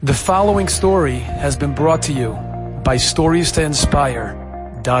The following story has been brought to you by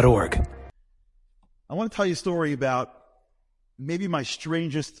StoriesToInspire.org. I want to tell you a story about maybe my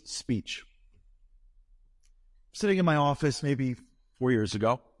strangest speech. Sitting in my office maybe 4 years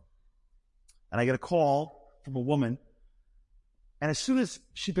ago, and I get a call from a woman, and as soon as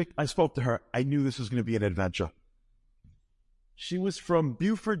I spoke to her, I knew this was going to be an adventure. She was from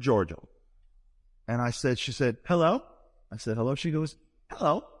Buford, Georgia. And she said, hello? I said, hello. She goes,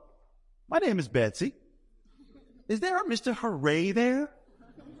 hello. My name is Betsy. Is there a Mr. Hooray there?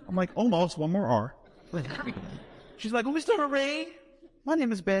 I'm like, almost, one more R. She's like, oh, Mr. Hooray. My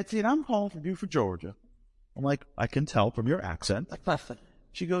name is Betsy, and I'm calling from Buford, Georgia. I'm like, I can tell from your accent.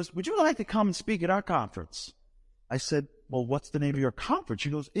 She goes, would you like to come and speak at our conference? I said, well, what's the name of your conference?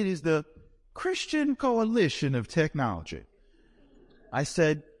 She goes, it is the Christian Coalition of Technology. I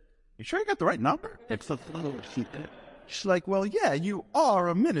said, you sure you got the right number? She's like, well, yeah, you are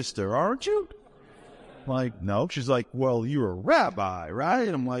a minister, aren't you? I'm like, no. She's like, well, you're a rabbi, right?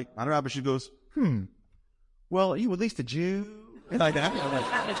 I'm like, I'm a rabbi. She goes, well, are you at least a Jew? Like that.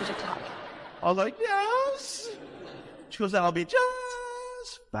 I was like, yes. She goes, that'll be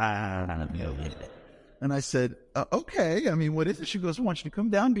just fine. And I said, okay. I mean, what is it? She goes, I want you to come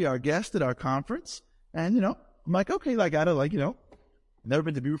down, be our guest at our conference. And, I'm like, okay, I got to, never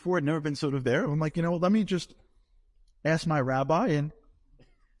been to Buford, never been sort of there. I'm like, let me just ask my rabbi and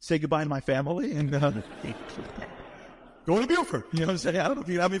say goodbye to my family and go to Buford. Say, I don't know if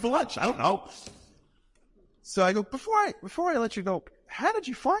you can have me for lunch. I don't know. So I go, before I let you go, how did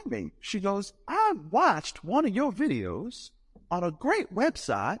you find me? She goes, I watched one of your videos on a great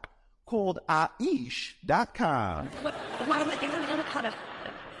website called Aish.com.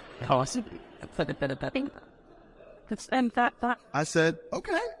 I said,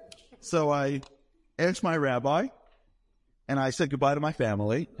 okay. So I asked my rabbi, and I said goodbye to my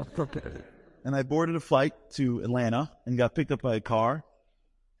family, and I boarded a flight to Atlanta and got picked up by a car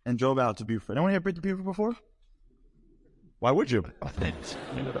and drove out to Buford. Anyone ever been to Buford before? Why would you?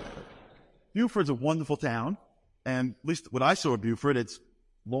 Buford's a wonderful town, and at least what I saw at Buford, it's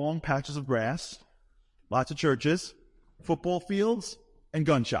long patches of grass, lots of churches, football fields, and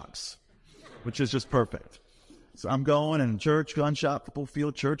gun shops, which is just perfect. So I'm going in church, gun shop, football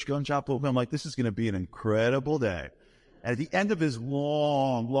field, church, gun shop, football field. I'm like, this is going to be an incredible day. And at the end of this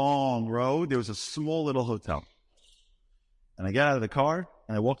long, long road, there was a small little hotel. And I got out of the car,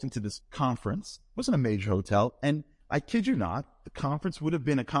 and I walked into this conference. It wasn't a major hotel. And I kid you not, the conference would have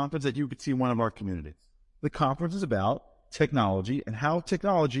been a conference that you could see in one of our communities. The conference is about technology and how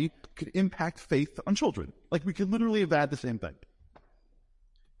technology could impact faith on children. Like, we could literally have had the same thing.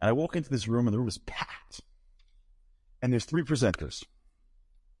 And I walk into this room, and the room is packed. And there's three presenters.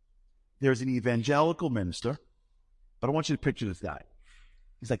 There's an evangelical minister, but I want you to picture this guy.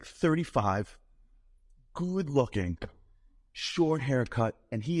 He's like 35, good looking, short haircut,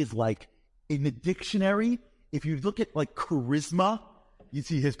 and he is like, in the dictionary, if you look at like charisma, you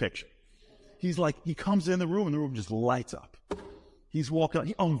see his picture. He's like, he comes in the room and the room just lights up. He's walking,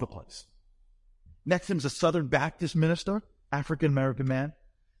 he owns the place. Next to him is a Southern Baptist minister, African-American man.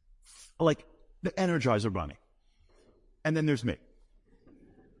 Like, the Energizer Bunny. And then there's me,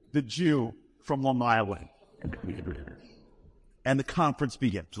 the Jew from Long Island. And the conference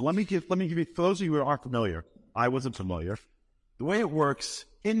begins. So let me give you, for those of you who aren't familiar, I wasn't familiar. The way it works,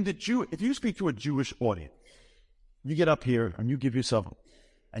 if you speak to a Jewish audience, you get up here and you give yourself,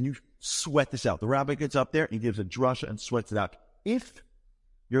 and you sweat this out. The rabbi gets up there and he gives a drasha and sweats it out. If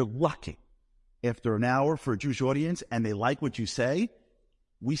you're lucky, after an hour for a Jewish audience and they like what you say,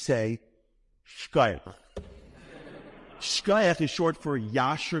 we say, shkayach. Shkayach is short for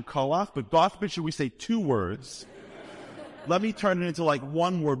Yasher Koach, but God forbid should we say two words. Let me turn it into like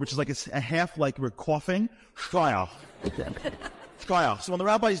one word, which is like a half like we're coughing. Shkayach. Shkayach. So when the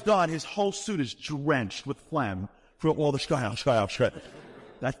rabbi's done, his whole suit is drenched with phlegm for all the shkayach.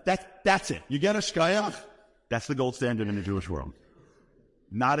 That's it. You get a shkayach? That's the gold standard in the Jewish world.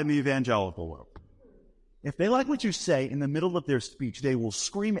 Not in the evangelical world. If they like what you say in the middle of their speech, they will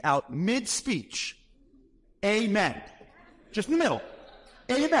scream out mid-speech, amen. Just in the middle.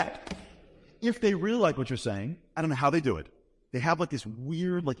 Amen. If they really like what you're saying, I don't know how they do it. They have like this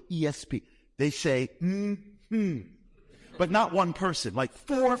weird like ESP. They say, but not one person, like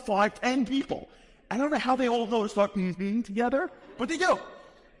 4, 5, 10 people. I don't know how they all know to start being together, but they do.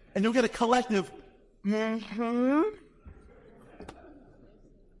 And you'll get a collective,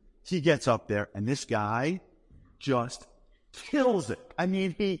 He gets up there, and this guy just kills it. I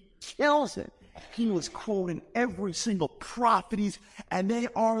mean, he kills it. He was quoting every single prophet, and they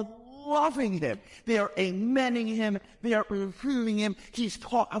are loving him. They are amening him. They are reviewing him. He's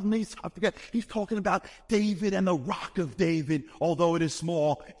talking about David and the rock of David. Although it is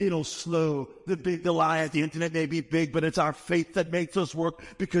small, it'll slow the big Goliath. The internet may be big, but it's our faith that makes us work,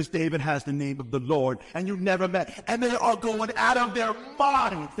 because David has the name of the Lord. And you never met. And they are going out of their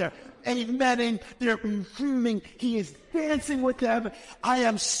minds. They're amening. They're reviewing. He is dancing with them. I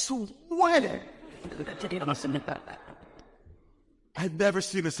am sweating. I've never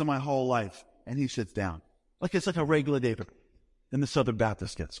seen this in my whole life. And he sits down. It's like a regular David. Then the Southern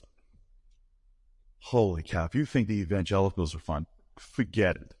Baptist gets. Holy cow. If you think the evangelicals are fun,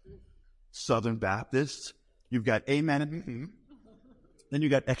 forget it. Southern Baptists, you've got amen and mm-hmm. Then you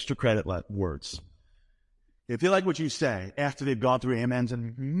got extra credit words. If they like what you say, after they've gone through amens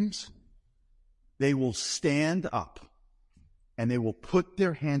and mm-hms, they will stand up and they will put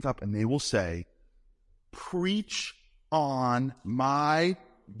their hands up and they will say, "Preach on, my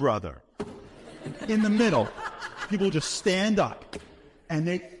brother." In the middle, people just stand up, and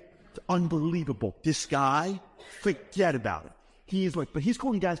it's unbelievable. This guy, forget about it. But he's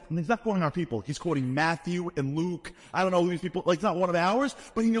quoting guys, and he's not quoting our people. He's quoting Matthew and Luke. I don't know who these people, it's not one of ours,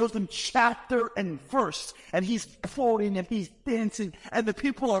 but he knows them chapter and verse. And he's quoting and he's dancing, and the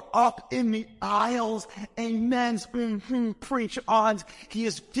people are up in the aisles. Amens, preach on. He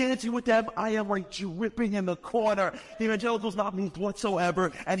is dancing with them. I am dripping in the corner. The evangelical's not moved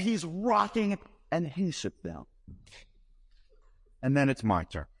whatsoever, and he's rocking, and he sits down. And then it's my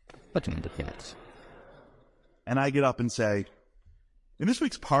turn. And I get up and say, in this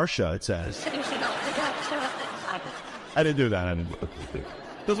week's Parsha, it says... I didn't do that.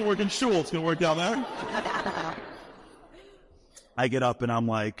 Doesn't work in shul. It's going to work down there. I get up and I'm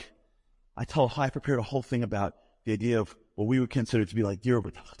like... I prepared a whole thing about the idea of what we would consider to be like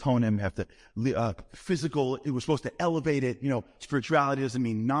Dirubatonim, have to physical. It was supposed to elevate it. Spirituality doesn't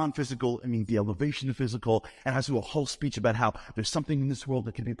mean non-physical. It means the elevation of physical. And I have to do a whole speech about how there's something in this world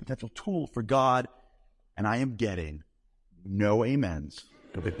that can be a potential tool for God. And I am getting no amens.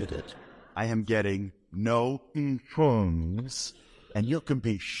 I am getting no mm-hms. And you can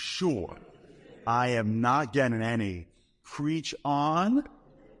be sure I am not getting any preach on,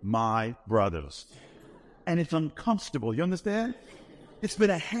 my brothers. And it's uncomfortable. You understand? It's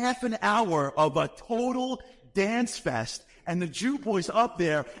been a half an hour of a total dance fest, and the Jew boy's up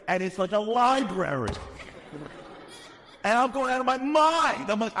there, and it's like a library. And I'm going out of my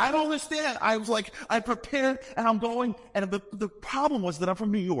mind. I'm like, I don't understand. I prepared, and I'm going, and the problem was that I'm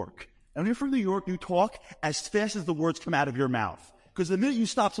from New York. And when you're from New York, you talk as fast as the words come out of your mouth. Because the minute you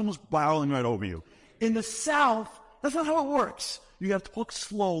stop, someone's barreling right over you. In the South, that's not how it works. You got to talk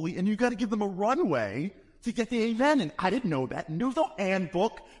slowly, and you got to give them a runway to get the amen. And I didn't know that. And there was no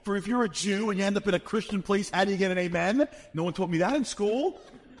handbook for if you're a Jew and you end up in a Christian place, how do you get an amen? No one taught me that in school.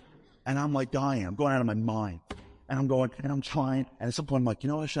 And I'm like dying. I'm going out of my mind. And I'm going, and I'm trying. And at some point, I'm like,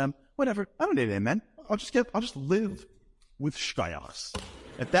 Hashem, whatever. I don't need an amen. I'll just live with shkayachs.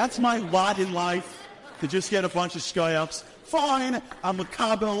 If that's my lot in life, to just get a bunch of shkayachs, fine. I'm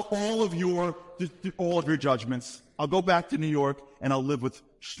makabel all of your judgments. I'll go back to New York and I'll live with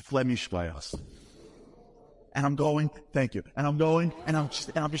Flemish shkayachs. And I'm going, thank you. And I'm going, and I'm just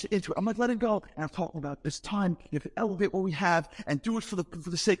into it. I'm like, let it go. And I'm talking about this time. You have to elevate what we have and do it for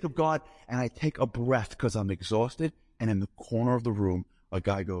the sake of God. And I take a breath because I'm exhausted. And in the corner of the room, a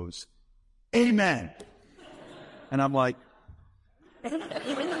guy goes, "Amen." And I'm like,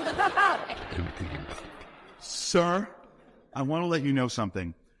 "Sir, I want to let you know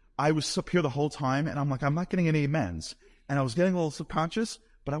something. I was up here the whole time, and I'm like, I'm not getting any amens." And I was getting a little subconscious,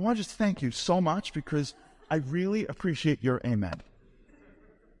 but I want to just thank you so much because I really appreciate your amen.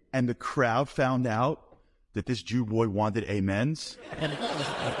 And the crowd found out that this Jew boy wanted amens.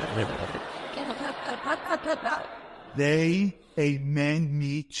 They amen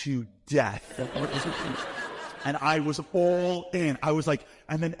me to death. And I was all in. I was like,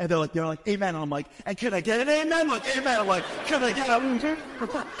 and they're like, amen. And I'm like, and can I get an amen? Like, amen. I'm like, can I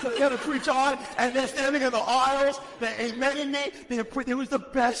get a preach on? And they're standing in the aisles. They're amening me. It was the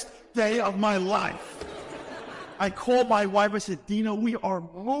best day of my life. I called my wife. I said, Dina, we are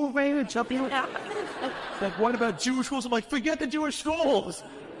moving and jumping. Like, what about Jewish schools? I'm like, forget the Jewish schools.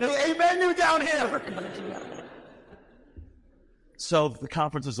 They amen you down here. So the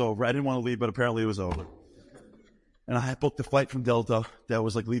conference is over. I didn't want to leave, but apparently it was over. And I had booked a flight from Delta that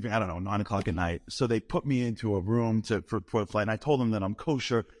was like leaving, 9 o'clock at night. So they put me into a room for a flight. And I told them that I'm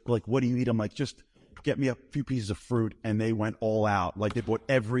kosher. They're like, what do you eat? I'm like, just get me a few pieces of fruit. And they went all out. Like they bought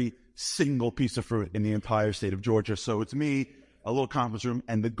every single piece of fruit in the entire state of Georgia. So it's me, a little conference room,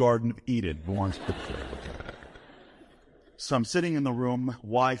 and the Garden of Eden. So I'm sitting in the room,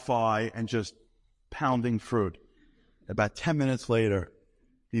 Wi-Fi, and just pounding fruit. About 10 minutes later,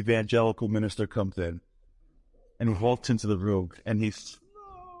 the evangelical minister comes in and walks into the room, and he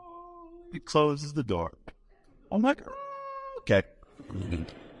closes the door. I'm like, okay,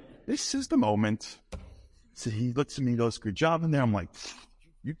 this is the moment. So he looks at me and goes, good job in there. I'm like,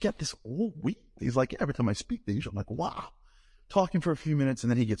 you get this all week? He's like, every time I speak to you, I'm like, wow. Talking for a few minutes,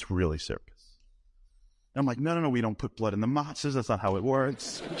 and then he gets really serious. I'm like, no, we don't put blood in the matzahs. That's not how it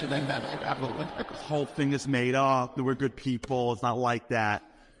works. The whole thing is made up. We're good people. It's not like that.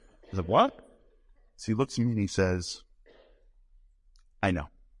 I said, what? So he looks at me and he says, I know.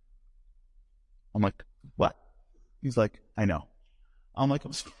 I'm like, what? He's like, I know. I'm like,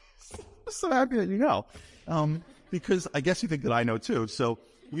 I'm so happy that you know. Because I guess you think that I know too. So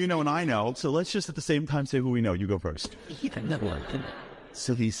you know and I know. So let's just at the same time say who we know. You go first.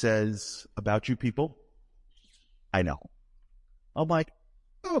 So he says, about you people, I know. I'm like,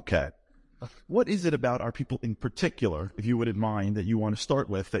 okay. What is it about our people in particular, if you wouldn't mind, that you want to start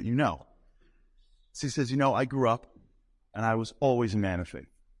with that you know? So he says, I grew up and I was always a man of faith.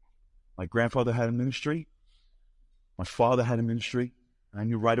 My grandfather had a ministry. My father had a ministry. And I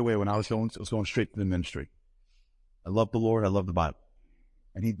knew right away when I was going straight to the ministry. I love the Lord. I love the Bible.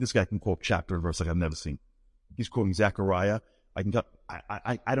 And this guy can quote chapter and verse like I've never seen. He's quoting Zechariah.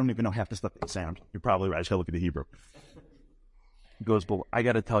 I don't even know half the stuff they sound. You're probably right. I just gotta look at the Hebrew. He goes, but I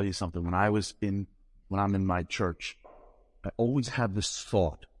gotta tell you something. When I'm in my church, I always have this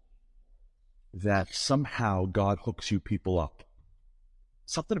thought that somehow God hooks you people up.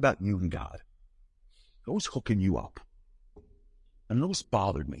 Something about you and God. Always hooking you up. And it always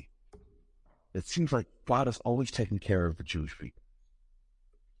bothered me. It seems like God is always taking care of the Jewish people.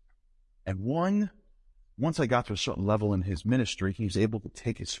 And once I got to a certain level in his ministry, he was able to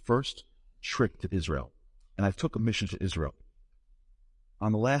take his first trip to Israel. And I took a mission to Israel.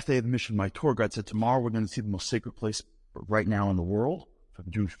 On the last day of the mission, my tour guide said, tomorrow we're going to see the most sacred place right now in the world for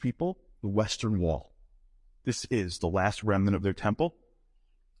the Jewish people, the Western Wall. This is the last remnant of their temple.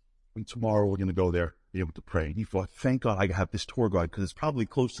 And tomorrow we're going to go there, be able to pray. And he thought, thank God I have this tour guide because it's probably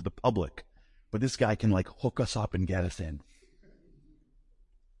close to the public. But this guy can hook us up and get us in.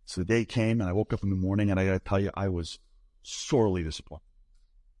 So the day came and I woke up in the morning and I got to tell you, I was sorely disappointed.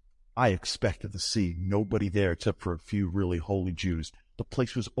 I expected to see nobody there except for a few really holy Jews. The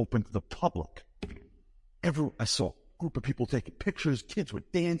place was open to the public. I saw a group of people taking pictures. Kids were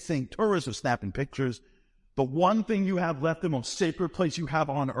dancing. Tourists were snapping pictures. The one thing you have left, the most sacred place you have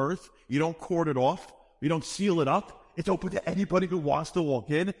on earth, you don't cord it off. You don't seal it up. It's open to anybody who wants to walk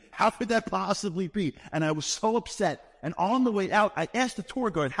in. How could that possibly be? And I was so upset. And on the way out, I asked the tour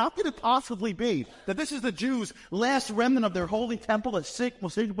guide, how could it possibly be that this is the Jews' last remnant of their holy temple, the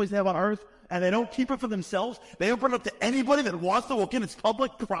most sacred place they have on earth, and they don't keep it for themselves? They open it up to anybody that wants to walk in. It's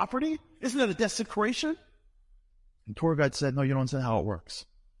public property? Isn't that a desecration? And the tour guide said, no, you don't understand how it works.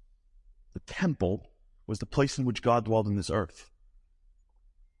 The temple was the place in which God dwelled in this earth.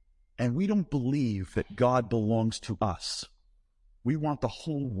 And we don't believe that God belongs to us. We want the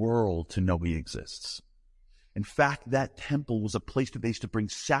whole world to know he exists. In fact, that temple was a place that they used to bring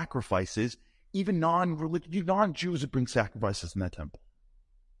sacrifices. Even non-Jews would bring sacrifices in that temple.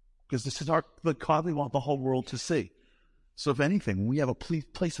 Because this is the God we want the whole world to see. So if anything, when we have a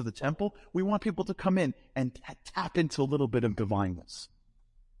place of the temple, we want people to come in and tap into a little bit of divineness.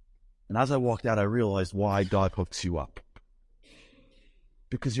 And as I walked out, I realized why God hooks you up.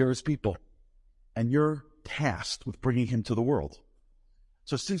 Because you're his people. And you're tasked with bringing him to the world.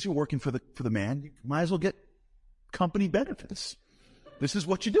 So since you're working for the man, you might as well get company benefits. This is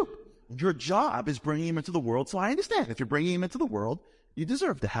what you do. Your job is bringing him into the world. So I understand if you're bringing him into the world, you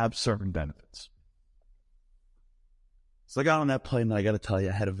deserve to have certain benefits. So I got on that plane, and I got to tell you,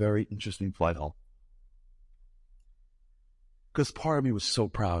 I had a very interesting flight home. Because part of me was so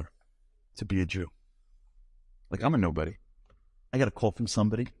proud to be a Jew. I'm a nobody. I got a call from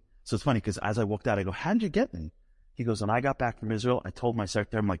somebody. So it's funny because as I walked out, I go, how did you get me? He goes, when I got back from Israel, I told my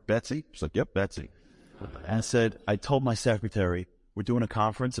secretary, I'm like, Betsy? She's like, yep, Betsy. And I said, I told my secretary, we're doing a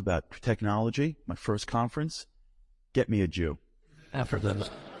conference about technology, my first conference. Get me a Jew. After that.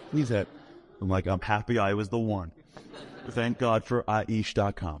 He said, I'm like, I'm happy I was the one. Thank God for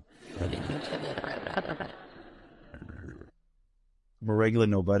Aish.com. I'm a regular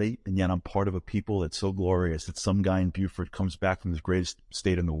nobody, and yet I'm part of a people that's so glorious that some guy in Beaufort comes back from the greatest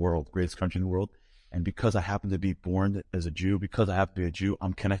state in the world, greatest country in the world, and because I happen to be born as a Jew, because I happen to be a Jew,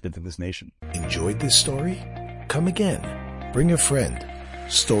 I'm connected to this nation. Enjoyed this story? Come again. Bring a friend.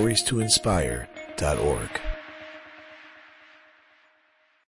 StoriesToInspire.org